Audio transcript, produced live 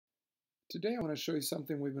Today I want to show you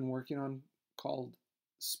something we've been working on called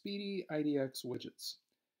Speedy IDX Widgets.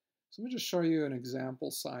 So let me just show you an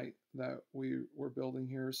example site that we're building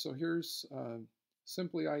here. So here's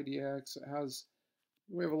Simply IDX.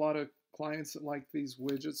 We have a lot of clients that like these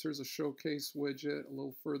widgets. Here's a showcase widget. A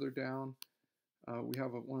little further down, we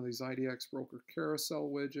have one of these IDX Broker carousel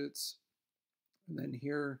widgets. And then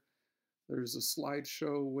here, there's a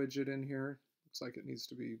slideshow widget in here. Looks like it needs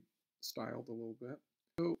to be styled a little bit.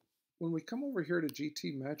 So when we come over here to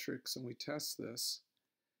GT metrics and we test this,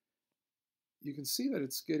 you can see that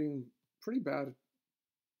it's getting pretty bad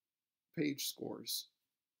page scores.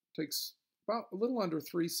 It takes about a little under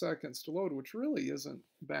 3 seconds to load, which really isn't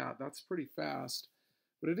bad. That's pretty fast,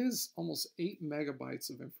 but it is almost 8 megabytes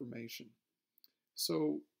of information.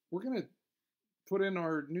 So we're going to put in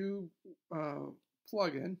our new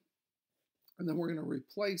plugin, and then we're going to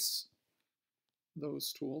replace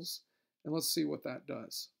those tools, and let's see what that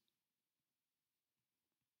does.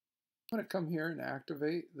 I'm going to come here and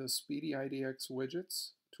activate the Speedy IDX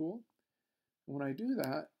Widgets tool. And when I do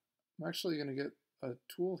that, I'm actually going to get a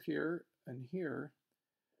tool here and here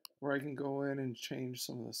where I can go in and change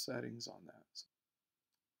some of the settings on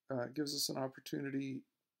that. It gives us an opportunity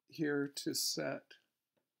here to set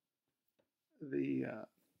the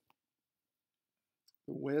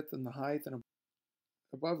width and the height, and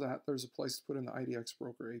above that there's a place to put in the IDX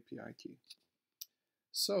Broker API key.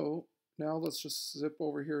 So now let's just zip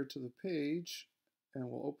over here to the page and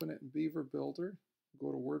we'll open it in Beaver Builder,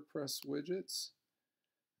 go to WordPress Widgets,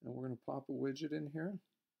 and we're going to pop a widget in here.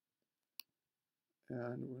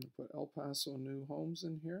 And we're going to put El Paso New Homes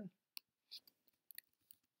in here.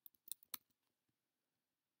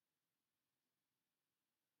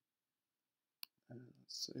 And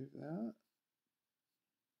let's save that.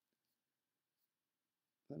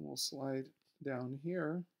 Then we'll slide down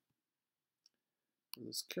here where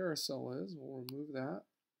this carousel is. We'll remove that.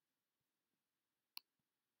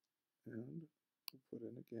 And we'll put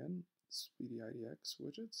in again Speedy IDX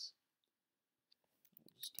Widgets.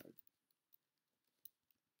 We'll just type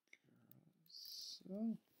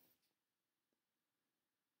carousel.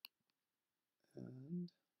 And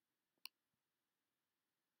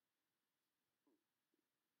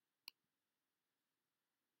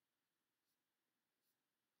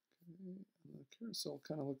the carousel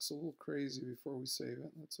kind of looks a little crazy before we save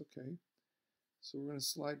it. That's okay. So we're going to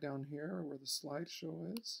slide down here where the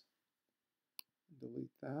slideshow is.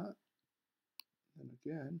 Delete that. And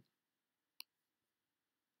again.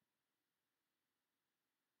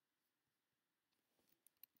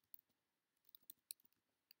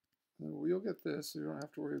 And you'll get this, so you don't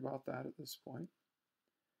have to worry about that at this point.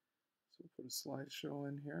 So we'll put a slideshow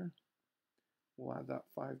in here. We'll add that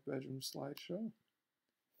 5-bedroom slideshow.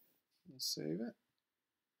 We'll save it,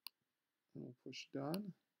 and we'll push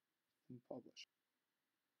done and publish.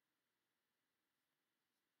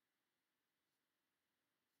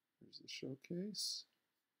 There's the showcase.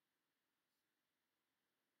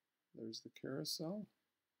 There's the carousel.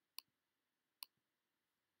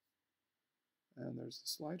 And there's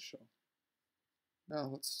the slideshow. Now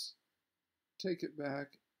let's take it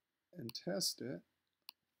back and test it.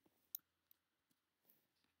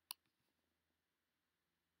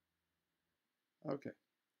 Okay,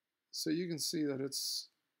 so you can see that it's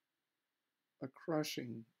a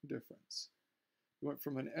crushing difference. We went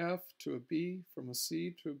from an F to a B, from a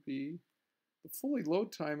C to a B. The fully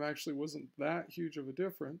load time actually wasn't that huge of a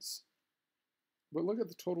difference, but look at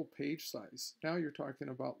the total page size. Now you're talking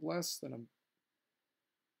about less than a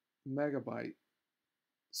megabyte.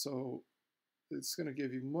 So it's going to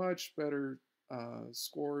give you much better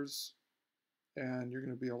scores, and you're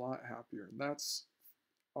going to be a lot happier. And that's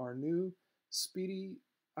our new Speedy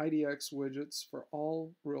IDX widgets for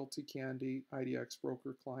all RealtyCandy IDX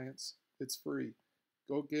Broker clients. It's free.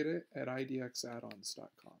 Go get it at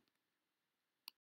idxaddons.com.